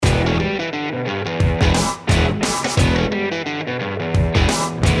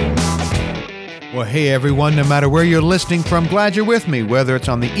Well, hey everyone, no matter where you're listening from, glad you're with me, whether it's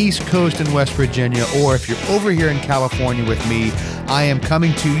on the East Coast in West Virginia or if you're over here in California with me. I am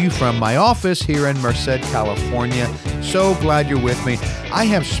coming to you from my office here in Merced, California. So glad you're with me. I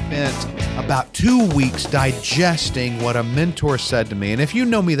have spent about 2 weeks digesting what a mentor said to me. And if you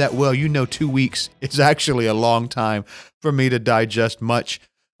know me that well, you know 2 weeks is actually a long time for me to digest much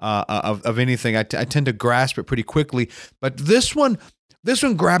of anything. I tend to grasp it pretty quickly. But this one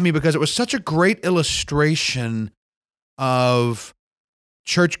grabbed me because it was such a great illustration of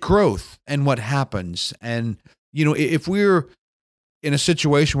church growth and what happens. And, you know, if we're in a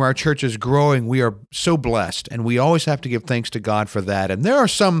situation where our church is growing, we are so blessed, and we always have to give thanks to God for that. And there are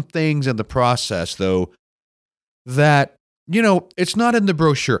some things in the process, though, that, you know, it's not in the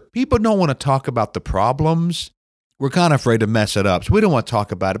brochure. People don't want to talk about the problems. We're kind of afraid to mess it up, so we don't want to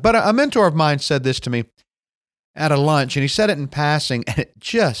talk about it. But a mentor of mine said this to me at a lunch, and he said it in passing, and it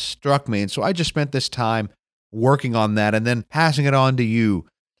just struck me. And so I just spent this time working on that and then passing it on to you,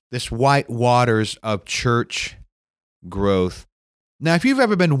 this white waters of church growth. Now, if you've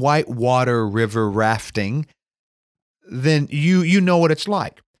ever been whitewater river rafting, then you know what it's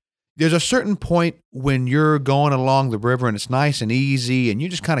like. There's a certain point when you're going along the river and it's nice and easy and you're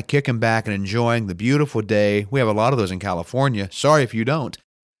just kind of kicking back and enjoying the beautiful day. We have a lot of those in California. Sorry if you don't.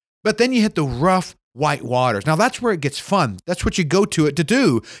 But then you hit the rough white waters. Now, that's where it gets fun. That's what you go to it to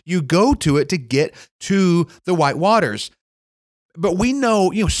do. You go to it to get to the white waters. But we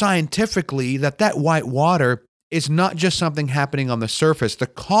know, scientifically that white water is not just something happening on the surface. The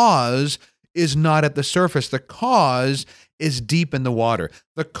cause is not at the surface. The cause is deep in the water.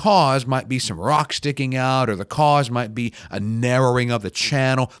 The cause might be some rock sticking out, or the cause might be a narrowing of the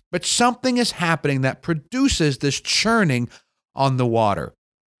channel, but something is happening that produces this churning on the water.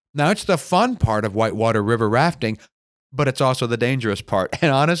 Now, it's the fun part of whitewater river rafting, but it's also the dangerous part. And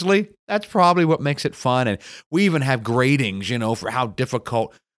honestly, that's probably what makes it fun. And we even have gradings, for how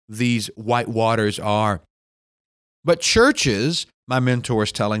difficult these white waters are. But churches, my mentor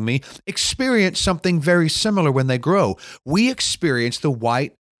is telling me, experience something very similar when they grow. We experience the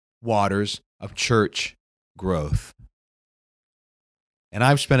white waters of church growth. And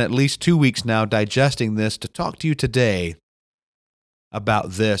I've spent at least 2 weeks now digesting this to talk to you today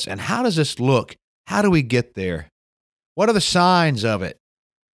about this. And how does this look? How do we get there? What are the signs of it?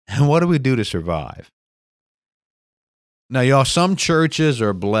 And what do we do to survive? Now, y'all, some churches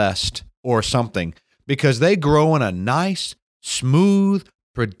are blessed or something because they grow in a nice, smooth,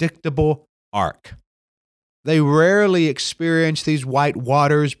 predictable arc. They rarely experience these white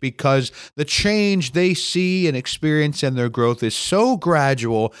waters because the change they see and experience in their growth is so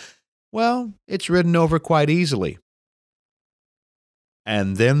gradual, well, it's ridden over quite easily.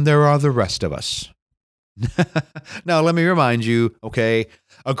 And then there are the rest of us. Now, let me remind you, okay,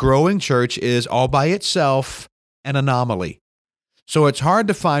 a growing church is all by itself an anomaly. So it's hard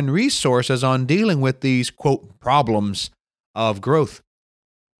to find resources on dealing with these, quote, problems of growth.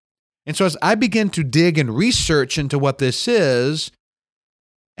 And so as I begin to dig and research into what this is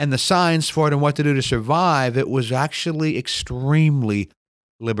and the signs for it and what to do to survive, it was actually extremely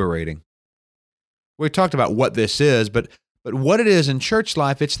liberating. We talked about what this is, but what it is in church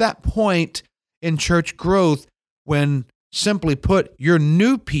life, it's that point in church growth when, simply put, your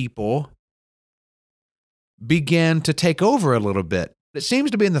new people begin to take over a little bit. It seems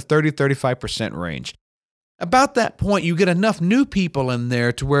to be in the 30-35% range. About that point, you get enough new people in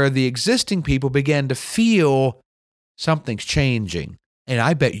there to where the existing people begin to feel something's changing. And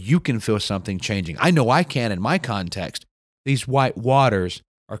I bet you can feel something changing. I know I can in my context. These white waters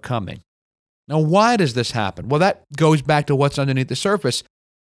are coming. Now, why does this happen? Well, that goes back to what's underneath the surface.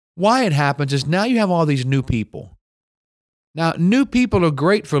 Why it happens is now you have all these new people. Now, new people are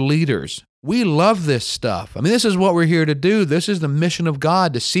great for leaders. We love this stuff. I mean, this is what we're here to do. This is the mission of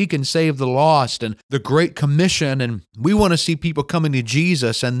God, to seek and save the lost, and the Great Commission. And we want to see people coming to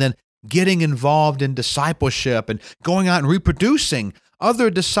Jesus and then getting involved in discipleship and going out and reproducing other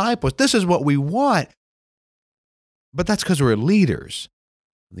disciples. This is what we want. But that's because we're leaders.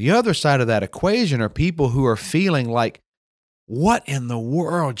 The other side of that equation are people who are feeling like, what in the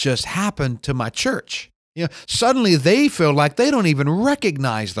world just happened to my church? Suddenly they feel like they don't even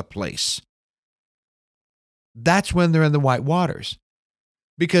recognize the place. That's when they're in the white waters,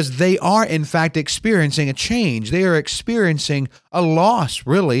 because they are, in fact, experiencing a change. They are experiencing a loss,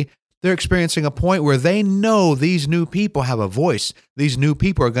 really. They're experiencing a point where they know these new people have a voice. These new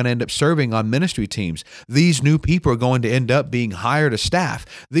people are going to end up serving on ministry teams. These new people are going to end up being hired as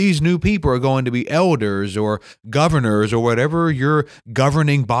staff. These new people are going to be elders or governors or whatever your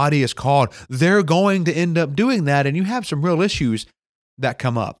governing body is called. They're going to end up doing that, and you have some real issues that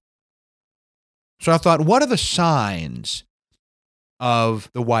come up. So I thought, what are the signs of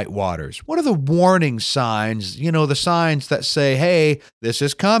the white waters? What are the warning signs? The signs that say, hey, this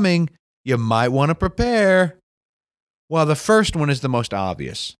is coming. You might want to prepare. Well, the first one is the most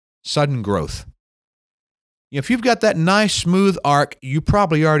obvious: sudden growth. If you've got that nice smooth arc, you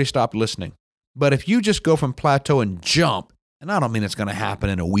probably already stopped listening. But if you just go from plateau and jump, and I don't mean it's going to happen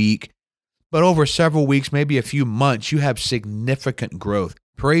in a week, but over several weeks, maybe a few months, you have significant growth.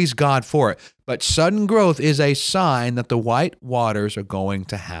 Praise God for it. But sudden growth is a sign that the white waters are going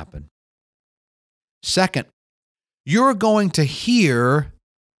to happen. Second, you're going to hear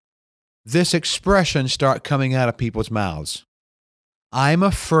this expression start coming out of people's mouths. I'm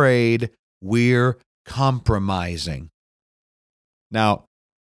afraid we're compromising. Now,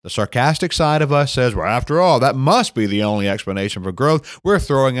 the sarcastic side of us says, well, after all, that must be the only explanation for growth. We're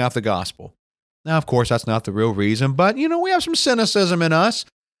throwing out the gospel. Now, of course, that's not the real reason, but, we have some cynicism in us.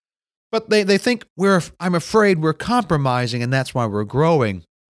 But they think I'm afraid we're compromising, and that's why we're growing.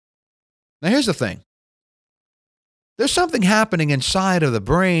 Now, here's the thing. There's something happening inside of the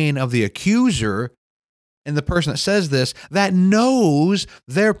brain of the accuser and the person that says this that knows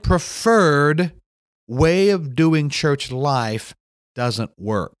their preferred way of doing church life doesn't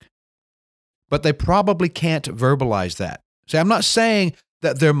work. But they probably can't verbalize that. See, I'm not saying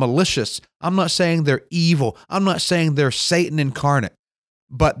that they're malicious. I'm not saying they're evil. I'm not saying they're Satan incarnate.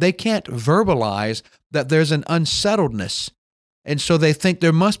 But they can't verbalize that there's an unsettledness. And so they think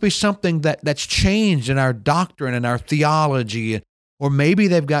there must be something that's changed in our doctrine and our theology. Or maybe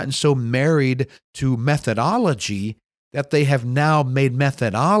they've gotten so married to methodology that they have now made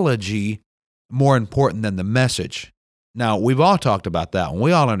methodology more important than the message. Now, we've all talked about that one.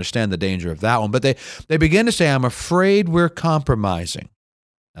 We all understand the danger of that one. But they begin to say, I'm afraid we're compromising.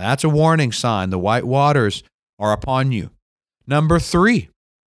 Now, that's a warning sign. The white waters are upon you. Number 3,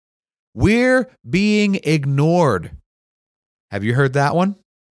 we're being ignored. Have you heard that one?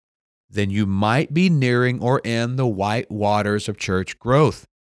 Then you might be nearing or in the white waters of church growth.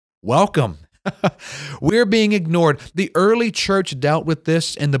 Welcome. We're being ignored. The early church dealt with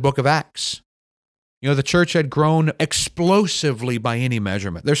this in the book of Acts. The church had grown explosively by any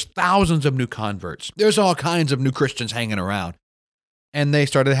measurement. There's thousands of new converts. There's all kinds of new Christians hanging around. And they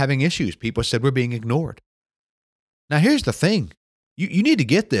started having issues. People said, we're being ignored. Now, here's the thing. You need to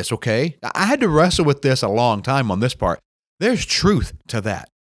get this, okay? I had to wrestle with this a long time on this part. There's truth to that.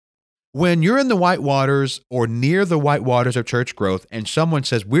 When you're in the white waters or near the white waters of church growth and someone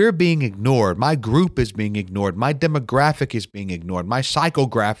says, we're being ignored, my group is being ignored, my demographic is being ignored, my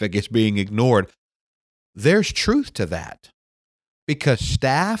psychographic is being ignored, there's truth to that. Because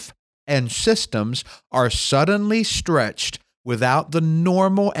staff and systems are suddenly stretched without the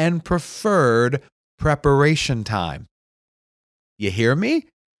normal and preferred preparation time. You hear me?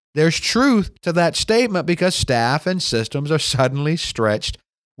 There's truth to that statement because staff and systems are suddenly stretched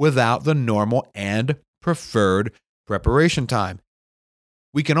without the normal and preferred preparation time.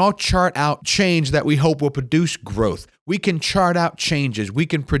 We can all chart out change that we hope will produce growth. We can chart out changes. We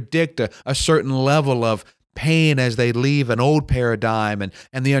can predict a certain level of pain as they leave an old paradigm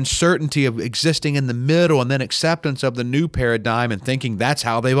and the uncertainty of existing in the middle and then acceptance of the new paradigm and thinking that's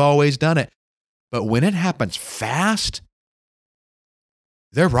how they've always done it. But when it happens fast,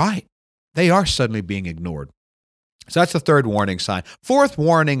 they're right. They are suddenly being ignored. So that's the third warning sign. Fourth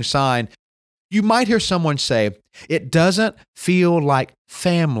warning sign, you might hear someone say, it doesn't feel like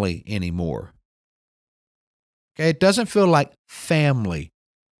family anymore. Okay, it doesn't feel like family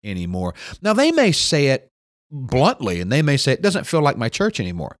anymore. Now, they may say it bluntly, and they may say, it doesn't feel like my church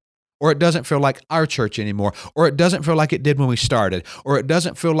anymore, or it doesn't feel like our church anymore, or it doesn't feel like it did when we started, or it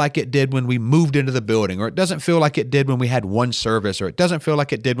doesn't feel like it did when we moved into the building, or it doesn't feel like it did when we had one service, or it doesn't feel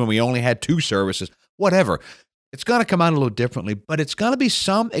like it did when we only had 2 services, whatever. It's going to come out a little differently, but it's going to be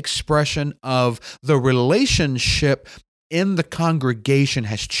some expression of the relationship in the congregation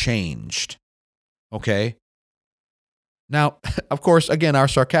has changed. Okay? Now, of course, again, our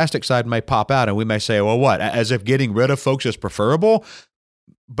sarcastic side may pop out and we may say, well, what? As if getting rid of folks is preferable?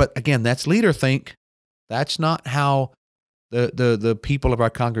 But again, that's leader think. That's not how the people of our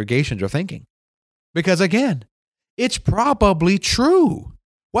congregations are thinking. Because again, it's probably true.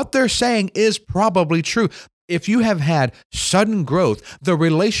 What they're saying is probably true. If you have had sudden growth, the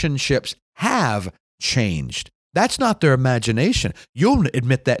relationships have changed. That's not their imagination. You'll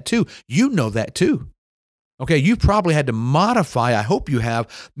admit that too. You know that too. Okay, you probably had to modify, I hope you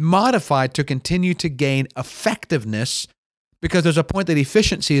have, modified to continue to gain effectiveness because there's a point that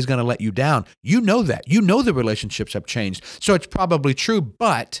efficiency is going to let you down. You know that. You know the relationships have changed. So it's probably true,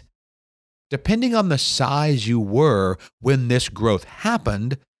 but depending on the size you were when this growth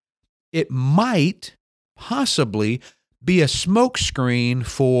happened, it might possibly be a smokescreen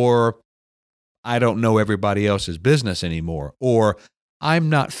for, I don't know everybody else's business anymore, or I'm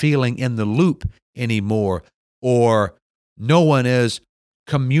not feeling in the loop anymore, or no one is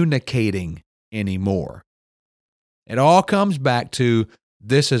communicating anymore. It all comes back to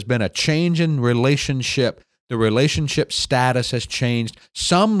this has been a change in relationship. The relationship status has changed.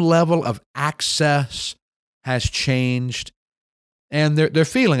 Some level of access has changed, and they're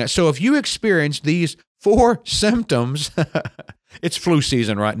feeling it. So if you experience these 4 symptoms, it's flu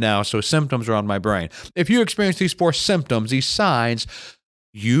season right now, so symptoms are on my brain. If you experience these 4 symptoms, these signs,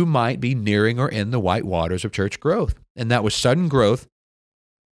 you might be nearing or in the white waters of church growth. And that was sudden growth.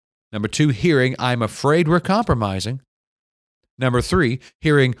 Number 2, hearing, I'm afraid we're compromising. Number 3,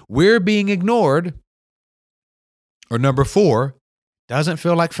 hearing, we're being ignored. Or number 4, doesn't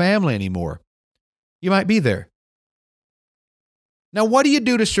feel like family anymore. You might be there. Now, what do you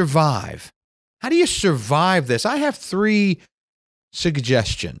do to survive? How do you survive this? I have 3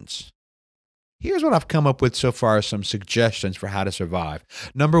 suggestions. Here's what I've come up with so far, some suggestions for how to survive.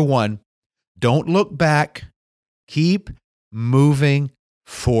 Number 1, don't look back. Keep moving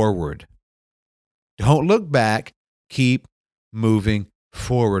forward. Don't look back. Keep moving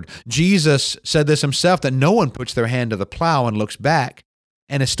forward. Jesus said this himself, that no one puts their hand to the plow and looks back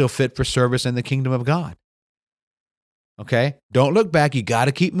and is still fit for service in the kingdom of God. Okay? Don't look back. You got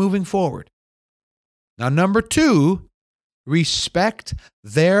to keep moving forward. Now, number 2, respect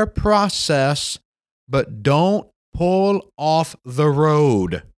their process, but don't pull off the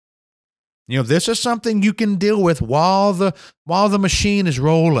road. You know, this is something you can deal with while the machine is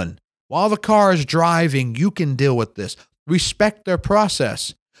rolling, while the car is driving. You can deal with this. Respect their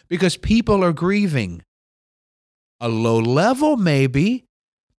process, because people are grieving. A low level maybe,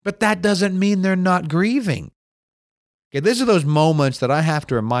 but that doesn't mean they're not grieving. Okay, these are those moments that I have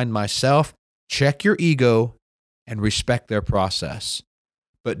to remind myself, check your ego and respect their process,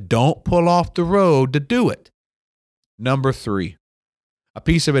 but don't pull off the road to do it. Number 3, a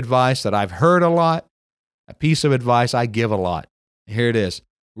piece of advice that I've heard a lot, a piece of advice I give a lot. Here it is.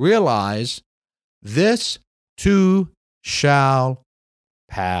 Realize this too shall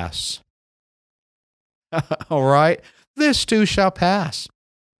pass. All right? This too shall pass.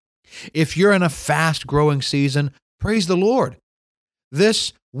 If you're in a fast-growing season, praise the Lord.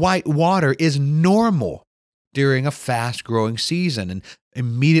 This white water is normal during a fast-growing season, and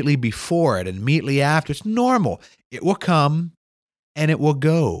immediately before it, and immediately after, it's normal. It will come and it will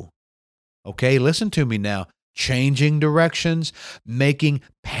go. Okay, listen to me now. Changing directions, making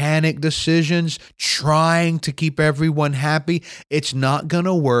panic decisions, trying to keep everyone happy. It's not going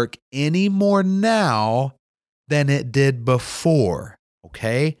to work any more now than it did before,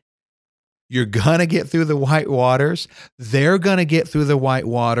 okay? You're going to get through the white waters. They're going to get through the white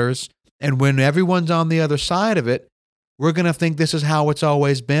waters. And when everyone's on the other side of it, we're going to think this is how it's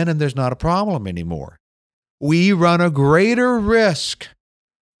always been and there's not a problem anymore. We run a greater risk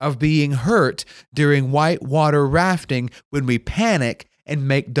of being hurt during whitewater rafting when we panic and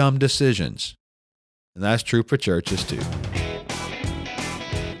make dumb decisions. And that's true for churches too.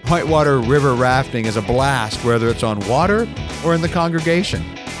 Whitewater river rafting is a blast, whether it's on water or in the congregation.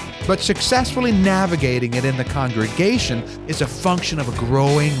 But successfully navigating it in the congregation is a function of a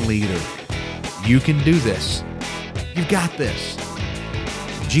growing leader. You can do this. You've got this.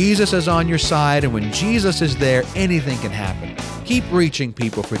 Jesus is on your side, and when Jesus is there, anything can happen. Keep reaching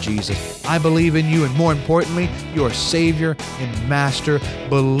people for Jesus. I believe in you, and more importantly, your Savior and Master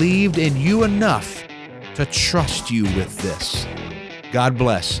believed in you enough to trust you with this. God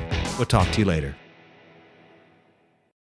bless. We'll talk to you later.